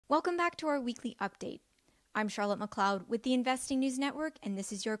Welcome back to our weekly update. I'm Charlotte McLeod with the Investing News Network, and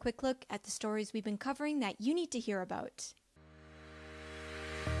this is your quick look at the stories we've been covering that you need to hear about.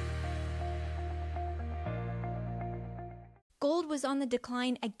 Gold was on the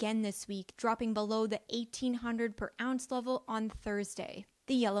decline again this week, dropping below the $1,800 per ounce level on Thursday.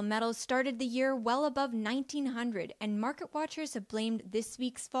 The yellow metals started the year well above $1,900, and market watchers have blamed this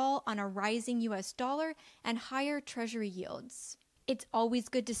week's fall on a rising US dollar and higher treasury yields. It's always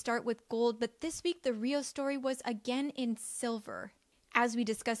good to start with gold, but this week the real story was again in silver. As we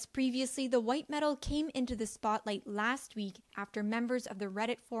discussed previously, the white metal came into the spotlight last week after members of the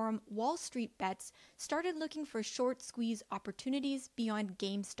Reddit forum WallStreetBets started looking for short squeeze opportunities beyond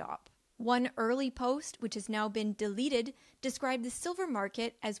GameStop. One early post, which has now been deleted, described the silver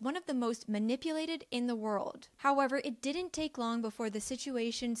market as one of the most manipulated in the world. However, it didn't take long before the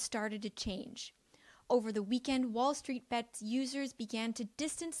situation started to change. Over the weekend, WallStreetBets users began to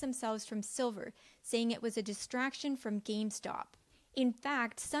distance themselves from silver, saying it was a distraction from GameStop. In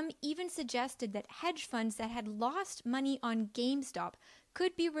fact, some even suggested that hedge funds that had lost money on GameStop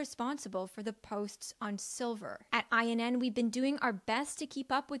could be responsible for the posts on silver. At INN, we've been doing our best to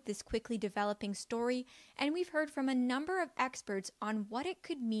keep up with this quickly developing story, and we've heard from a number of experts on what it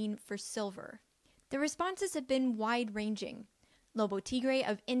could mean for silver. The responses have been wide-ranging. Lobo Tigre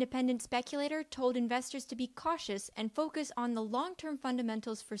of Independent Speculator told investors to be cautious and focus on the long-term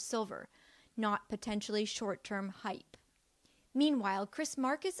fundamentals for silver, not potentially short-term hype. Meanwhile, Chris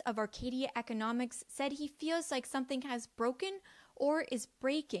Marcus of Arcadia Economics said he feels like something has broken or is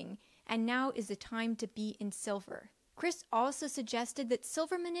breaking, and now is the time to be in silver. Chris also suggested that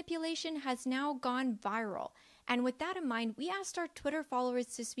silver manipulation has now gone viral, and with that in mind, we asked our Twitter followers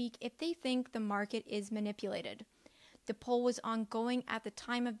this week if they think the market is manipulated. The poll was ongoing at the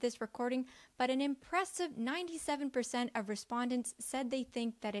time of this recording, but an impressive 97% of respondents said they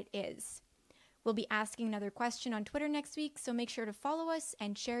think that it is. We'll be asking another question on Twitter next week, so make sure to follow us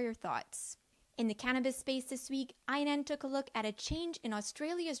and share your thoughts. In the cannabis space this week, INN took a look at a change in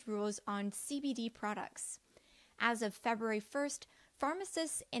Australia's rules on CBD products. As of February 1st,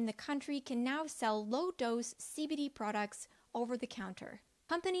 pharmacists in the country can now sell low-dose CBD products over the counter.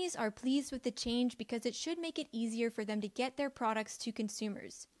 Companies are pleased with the change because it should make it easier for them to get their products to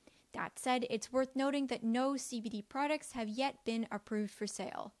consumers. That said, it's worth noting that no CBD products have yet been approved for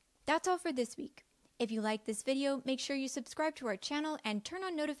sale. That's all for this week. If you like this video, make sure you subscribe to our channel and turn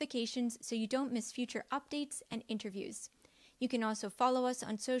on notifications so you don't miss future updates and interviews. You can also follow us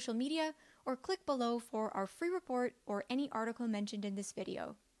on social media or click below for our free report or any article mentioned in this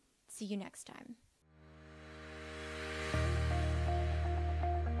video. See you next time.